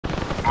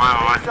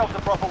Yourself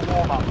the proper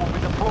warm-up. We'll be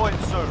deploying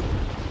soon.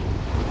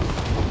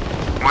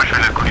 Moi je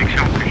fais la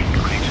collection, puis une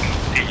collection de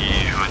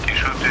bouteilles, je vois des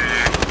choses de...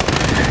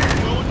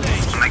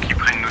 Il y en a qui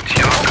prennent nos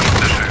tirs, comme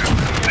ça je fais une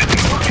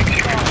collection.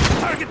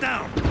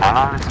 Ah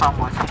non, mais ça,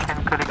 moi aussi je fais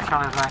une collection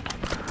de zinc.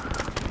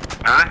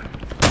 Ah ouais?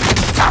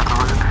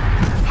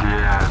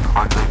 J'ai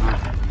 3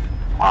 grégouses.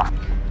 Wow.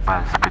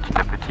 Ouais, c'est petit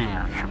à petit,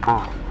 hein. Je suis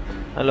pauvre.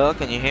 Hello,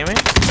 can you hear me?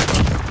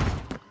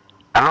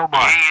 Hello, boy.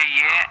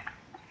 Yeah.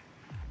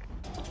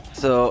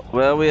 So,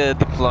 where we are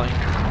deploying?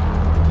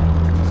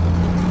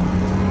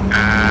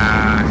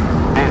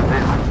 This.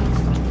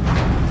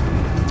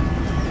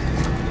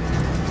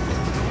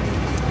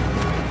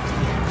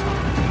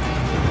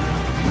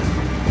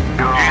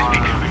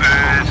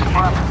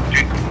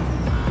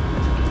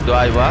 Do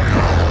I what?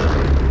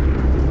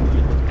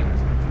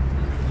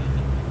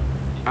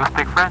 You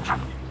speak French?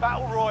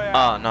 Battle Royale.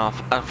 Oh no,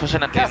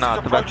 unfortunately Gas is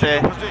not, but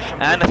approaching your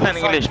position. I understand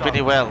English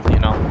pretty well, you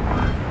know.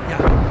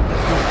 Okay.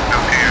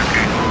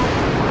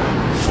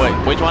 Wait,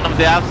 which one of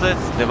the houses?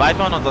 The right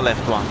one or the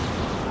left one?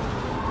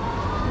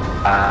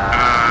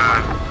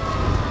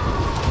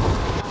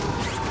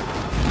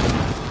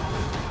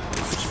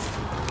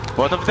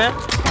 Both of them?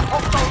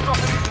 Hostiles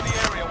dropping into the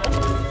area.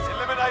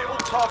 Eliminate all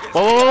targets.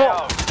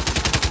 Whoa.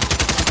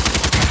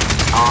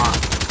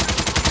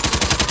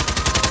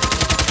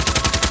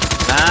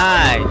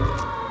 Nice!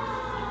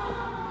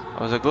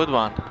 That was a good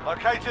one.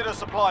 Located a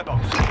supply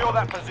box. Secure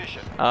that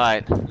position.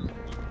 Alright.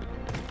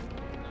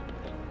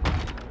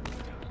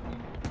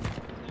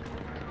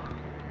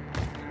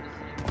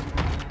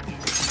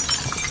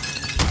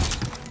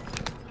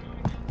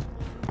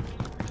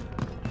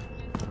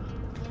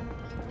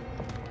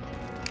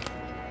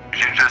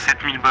 J'ai déjà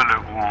 7000 balles,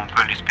 gros, on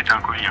peut aller se péter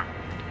un colis. Hein.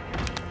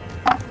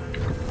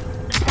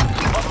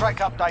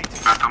 Contract updated.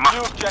 Thomas.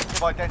 New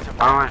objective identified.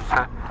 Ah ouais, je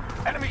sais.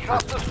 Enemy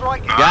cluster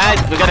strike.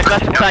 Guys, we got a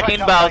cluster strike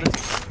inbound.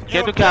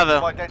 Get to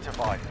cover.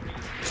 Identified.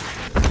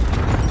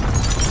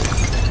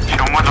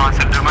 Sur moi, dans la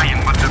salle de bain, il y a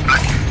une boîte de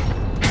plaques.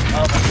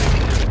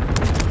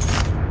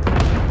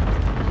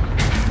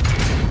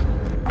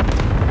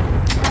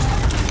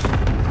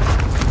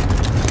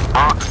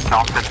 Oh,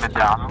 47 mètres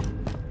derrière nous.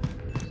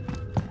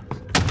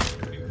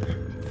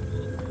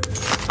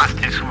 Ah,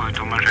 c'était sous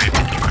Thomas, j'avais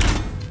pété le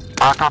colis.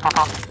 Ah, attends.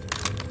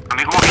 Non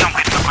mais gros, viens, on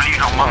prête le colis,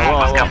 genre maintenant,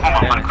 parce qu'après on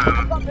va pas le...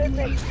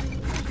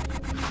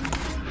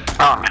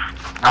 Ah, merde.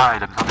 Ah,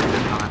 il a besoin d'aide.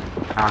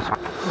 Ah, ça.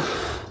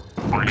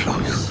 On le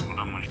close, on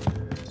va manger.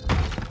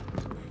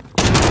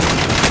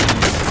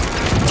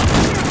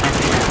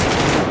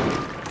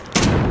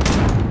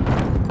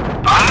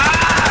 Ah,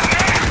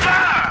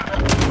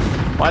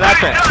 merde! What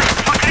happened? Putain, il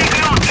faut que les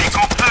glandes, les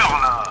campeurs,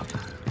 là!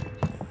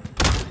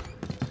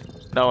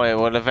 No way,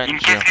 we'll avenge Une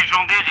you. caisse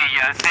légendaire et il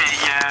y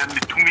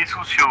a tous mes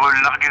sous sur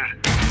le largage.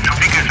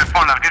 J'oublie que je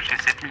prends le largage, j'ai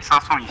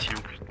 7500 ici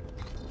en plus.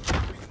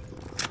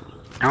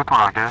 Il est où ton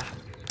largage?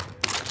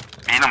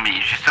 Mais non,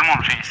 mais justement,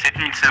 j'ai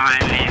 7500,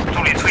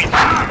 tous les tweets.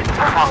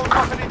 Hostiles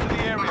dropping into the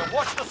area.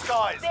 Watch the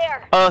skies.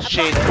 Oh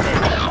shit.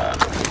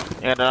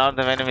 You got a lot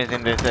of enemies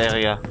in this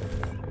area.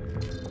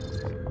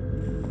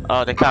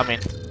 Oh, they're coming.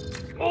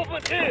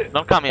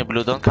 Don't come here,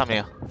 Blue, don't come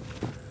here.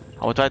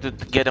 I will try to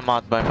get them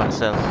out by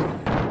myself.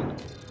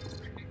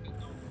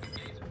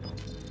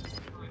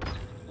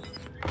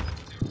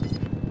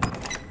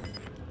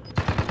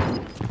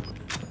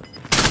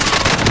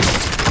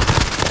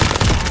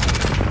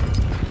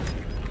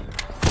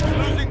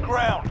 Losing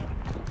ground.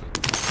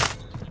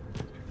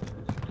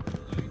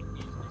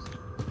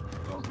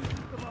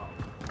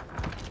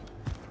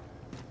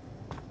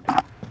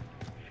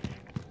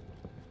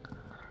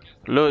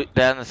 Look,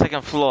 they're on the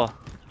second floor.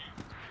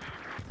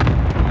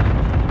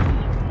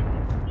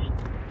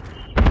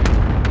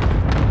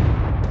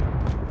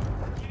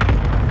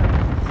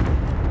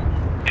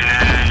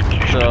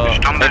 So,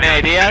 any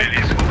ideas?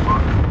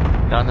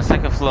 They're on the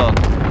second floor.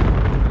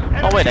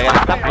 Oh wait, I got a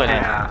stun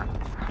grenade.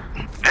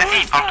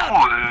 Vas-y, parle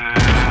trop,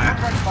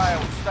 Contract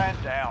failed. Stand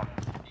down.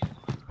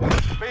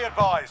 Be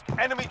advised.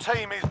 Enemy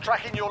team is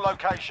tracking your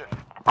location.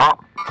 Oh,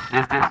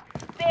 this.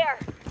 There,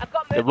 I've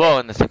got They're movement. both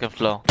on the second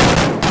floor.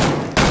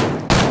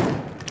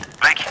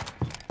 Mec,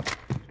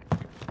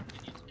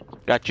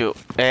 Got you.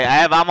 Hey, I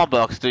have ammo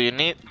box. Do you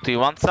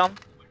want some?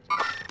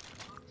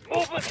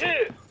 Movement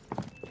here.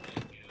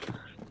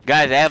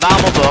 Guys, I have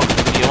ammo box.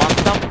 Do you want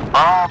some?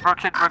 Oh,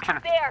 broke it. There, I've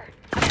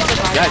got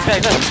movement. Guys.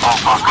 Oh,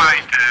 fuck.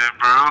 quiet,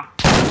 bro.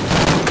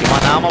 You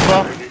want ammo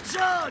box?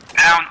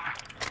 Down.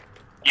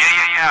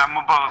 Yeah, I'm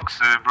a box,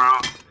 bro.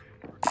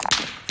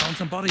 Found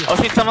somebody. Oh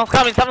shit, someone's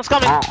coming. Oh,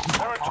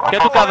 There are Get 24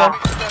 to cover.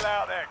 enemies still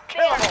out there.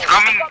 Kill them all.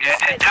 Roaming,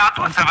 derrière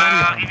toi, ça va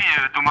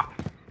arriver, Thomas.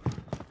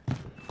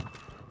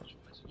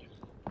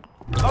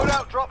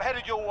 Loadout drop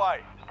headed your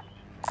way.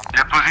 Il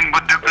a posé une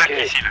boîte de plaques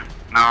ici, là.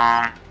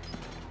 Non,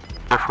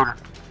 c'est full.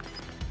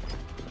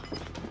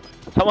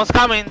 Someone's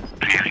coming.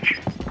 j'ai récu.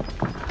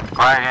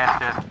 Ouais, yes.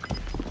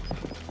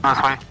 Non,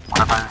 sorry,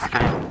 on a pas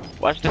d'escalier.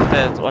 Watch the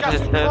stairs. Watch Gas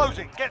the is stairs.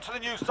 closing. Get to the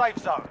new safe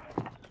zone.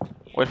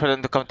 Wait for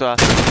them to come to us.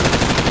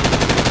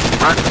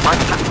 Ouais.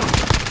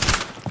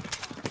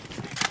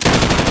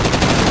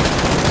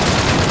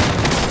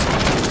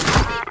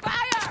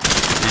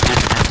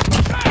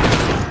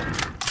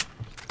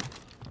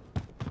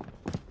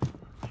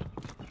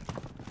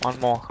 One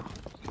more.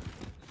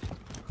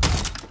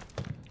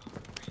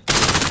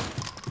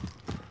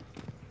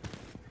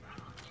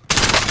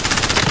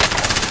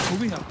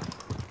 Moving up.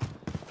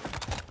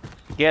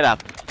 Get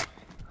up.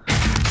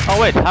 Oh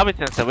wait, habit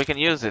sensor, we can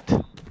use it.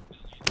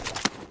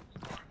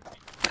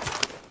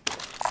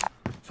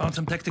 Found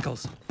some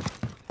tacticals.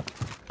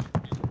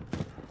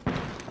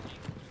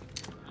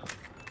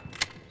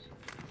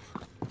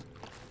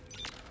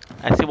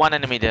 I see one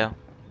enemy there.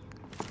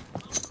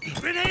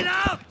 Grenade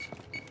out!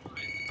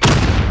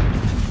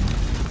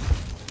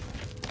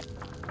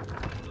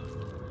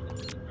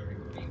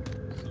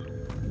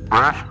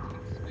 Rush.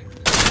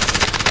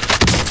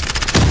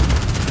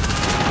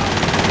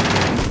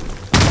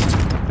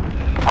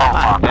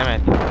 Ah, damn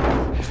it.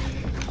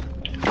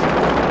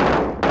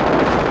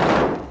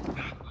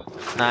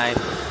 Nice.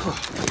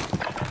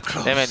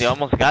 Damn it, you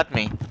almost got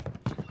me.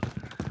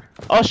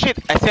 Oh shit,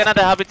 I see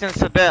another habitant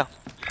there.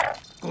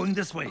 Going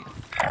this way.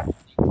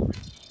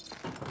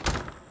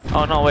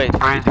 Oh no, wait,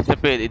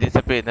 it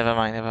disappeared, never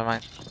mind.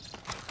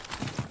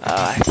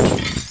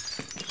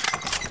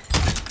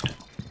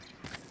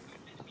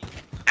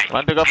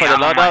 Want to go for the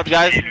loadout,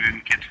 guys?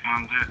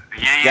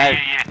 Yeah.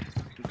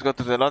 Let's go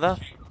to the loadout.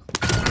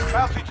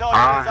 Bounty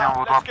target is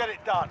up. Let's get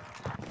it done.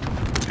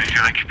 J'ai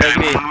récupéré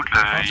Take mon loot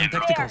là. Found some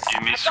tacticals. Il y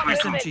a mes sous et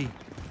tout. SMG. Eh,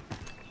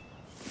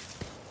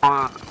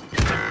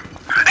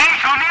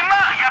 j'en ai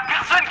marre, y'a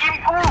personne qui me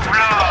couvre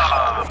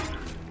là.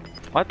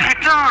 What?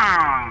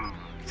 Putain,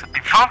 ça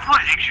fait 20 fois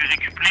que je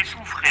récupère les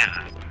sous,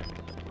 frère.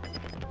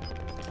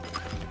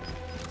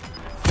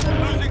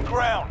 Losing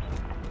ground.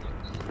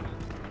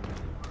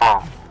 Oh.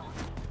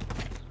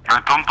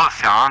 Le temps de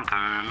passer, hein,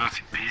 là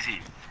c'est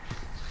baisé.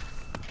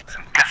 Ça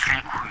me casse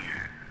les couilles.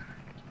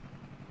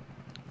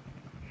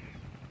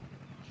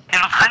 Et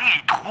l'autre allié il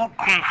est trop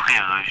con,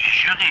 frère, j'ai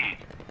juré.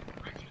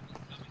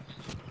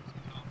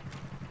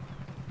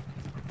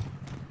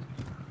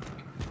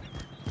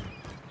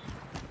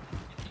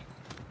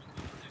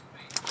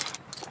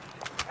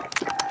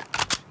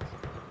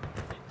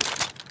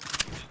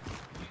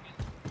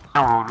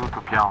 On va au loot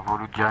au pire, on va au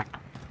loot direct.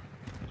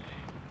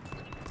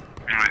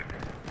 Ouais.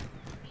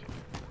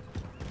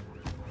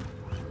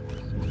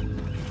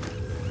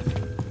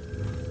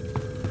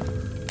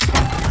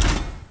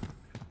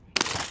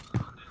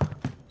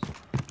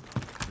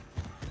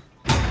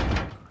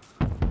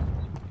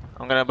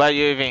 I'm gonna buy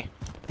UAV.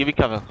 Give me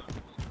cover.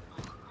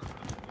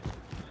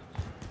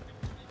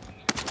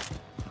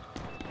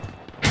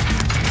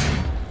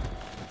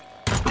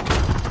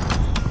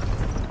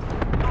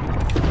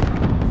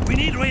 We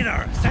need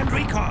radar. Send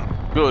recon.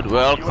 Good,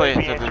 we're all clear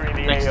to the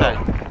next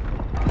time.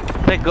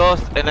 Take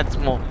Ghost and let's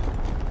move.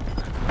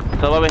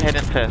 So where we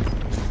heading first?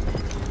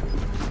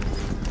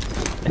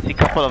 I see a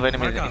couple of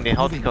enemies in the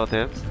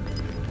headquarters.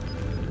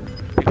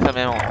 Pick some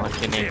ammo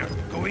if you need. Here.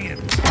 Going in.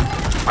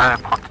 Ouais,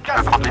 prends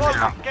Gas is des villes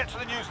là. closing. Get to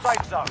the new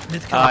safe zone.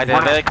 Mid Alright, they're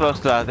cover. very close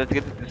to us. Let's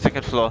get to the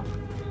second floor.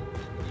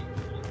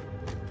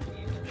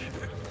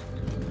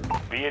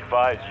 Be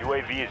advised,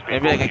 UAV is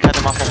being Maybe I can cut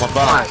them off from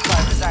above.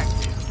 Plan is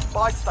active.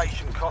 Buy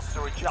station costs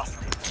are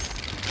adjusted.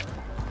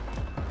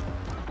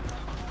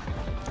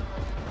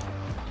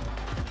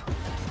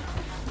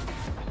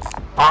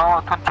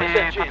 Oh, 20.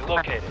 SMG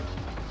located.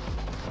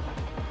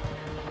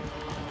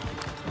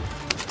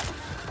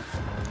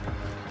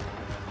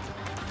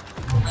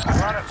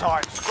 We're out of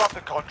time. Scrub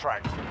the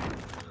contract.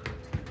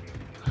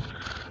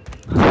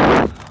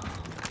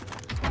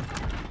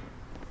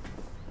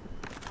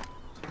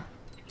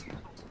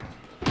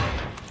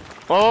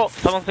 Oh,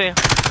 someone's here.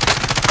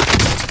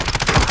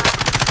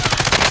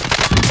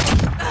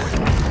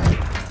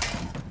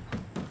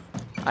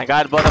 I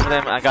got both of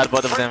them.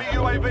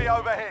 Friendly UAV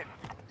overhead.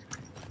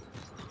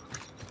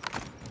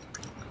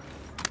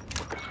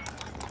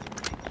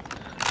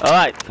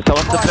 Alright, so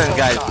what's the plan,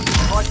 guys?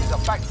 Prices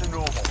are back to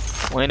normal.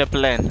 We're in a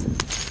plan.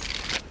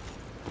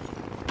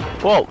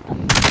 Whoa!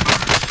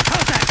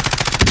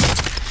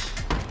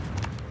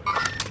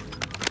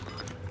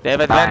 They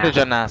have advantage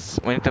on us.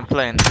 We need to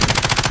plan.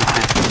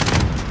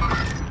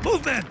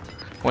 Movement.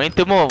 We need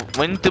to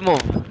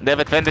move. They have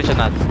advantage on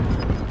us.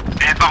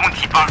 Eh, par contre,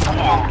 il parle trop.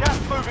 Hein. Gas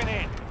moving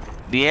in.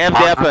 They have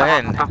the upper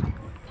hand.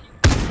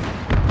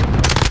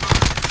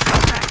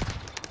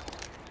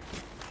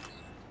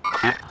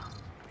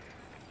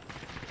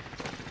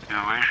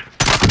 Wesh.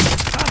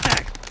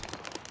 Contact.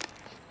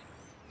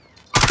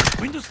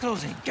 Windows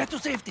closing. Get to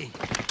safety.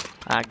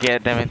 Ah,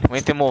 damn it. We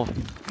need to move.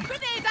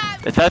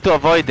 Let's try to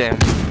avoid them.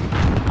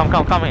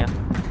 Come here.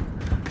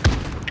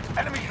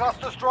 Enemy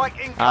cluster strike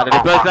incoming. Ah, the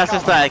deploy cluster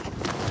strike.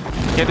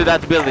 Get to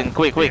that building,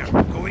 quick. Here.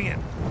 Going in.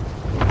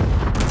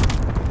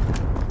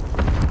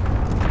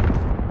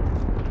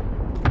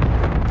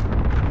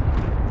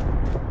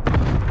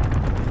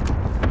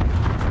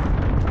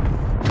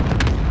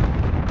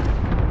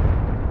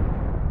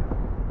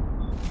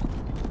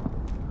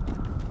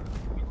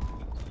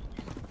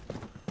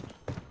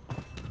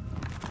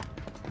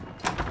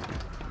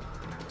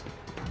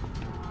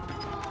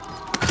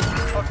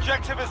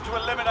 Objective is to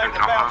eliminate the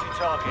bounty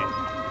target.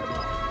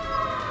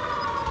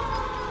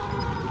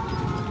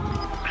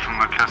 Ils sont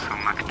ma classe au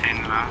Mac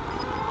 10 là.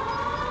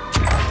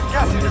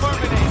 Gas is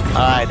moving in.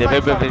 Alright, the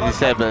Safe weapon zone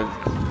is located. disabled.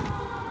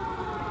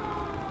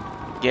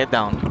 Get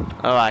down.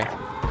 Alright.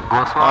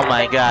 Bonsoir. Oh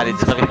my god,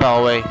 it's very far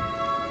away.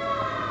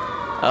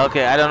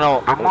 Okay, I don't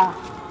know. Don't move.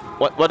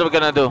 What are we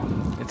gonna do?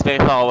 It's very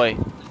far away.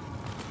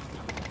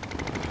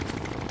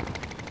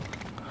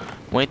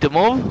 We need to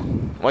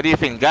move? What do you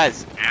think,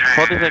 guys?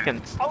 40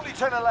 seconds. Only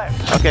 10 are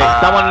left. Okay,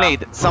 someone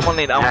lead. Someone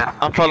lead. Yes.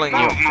 I'm following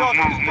you. Bounty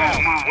target is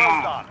down.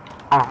 Well done.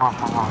 Move, move,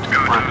 move, move.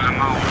 Go to the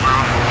move, bro.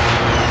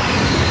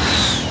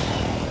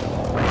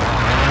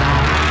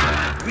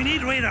 We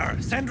need radar.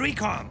 Send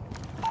recon.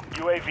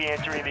 UAV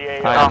entering the AO.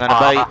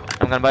 Alright,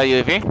 I'm gonna buy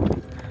UAV.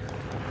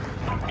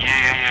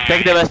 Yeah.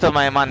 Take the rest of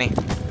my money.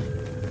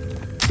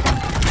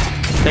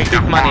 Take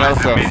this money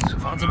also.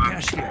 Found some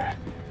cash here.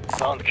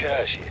 Found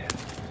cash here.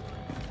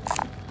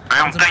 Ouais,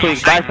 on taille,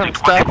 Quick, buy some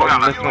stuff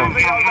and let's move.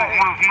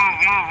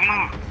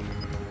 Move.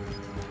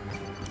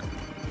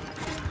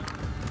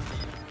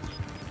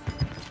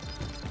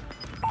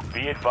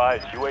 Be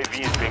advised, UAV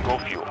is bingo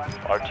fuel.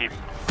 RT.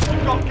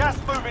 We've got gas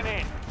moving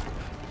in.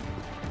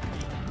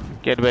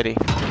 Get ready.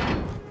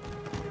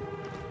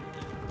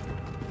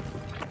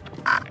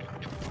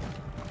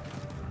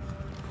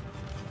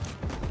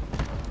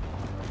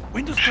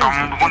 Windows Je suis sur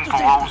mon closing. drone Get to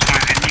pour voir où safety. sont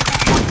les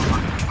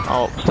ennemis.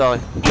 Oh, sorry.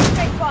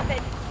 X-ray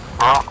spotted.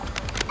 Oh,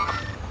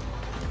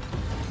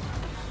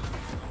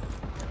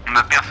 On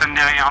a personne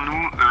derrière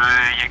nous,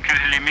 y a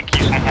que les mecs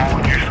qui sont en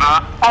haut du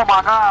phare. oh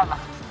my god.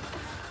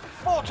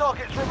 4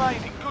 targets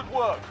remaining. Good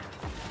work.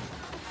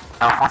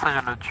 Un français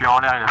vient de le tuer en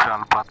l'air, il a fait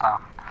le bâtard.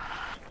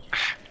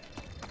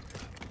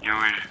 Yo,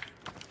 oui.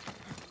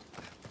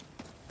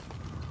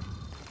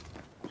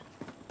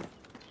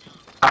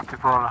 Ah,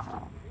 people.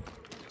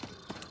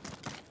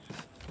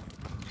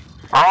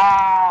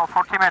 Oh,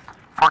 40 mètres,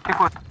 40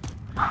 foot.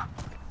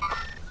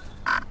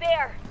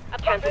 There.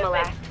 I've got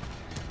movement.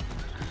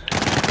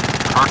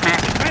 Okay.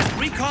 West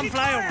recon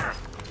flyover.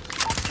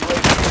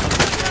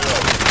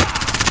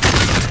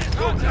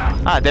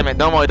 Ah, damn it.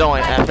 Don't worry.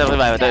 I have to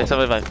revive.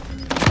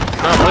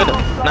 No, good.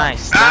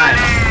 Nice.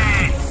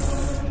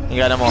 You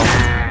got them all.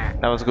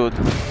 That was good.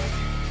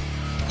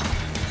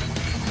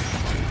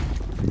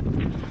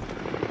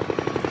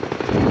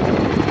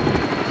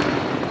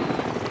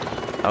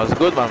 That was a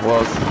good one,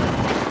 was.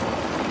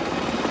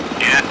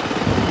 Yeah.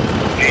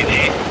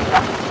 GG.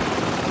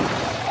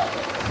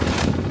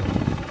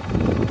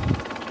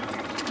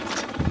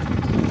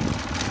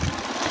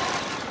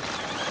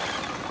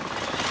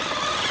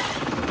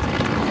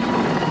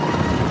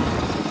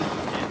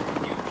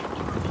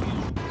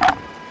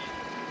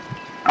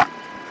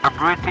 The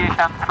British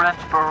and French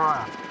power.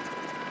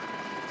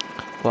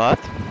 What?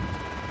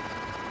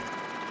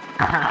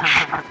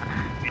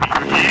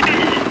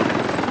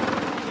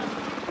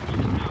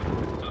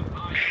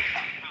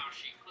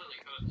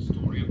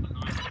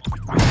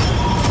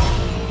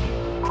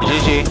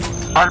 GG.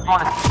 Ah, le bon,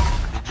 les...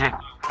 DJ.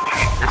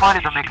 Laisse-moi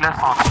aller dans mes classes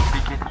en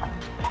piquet.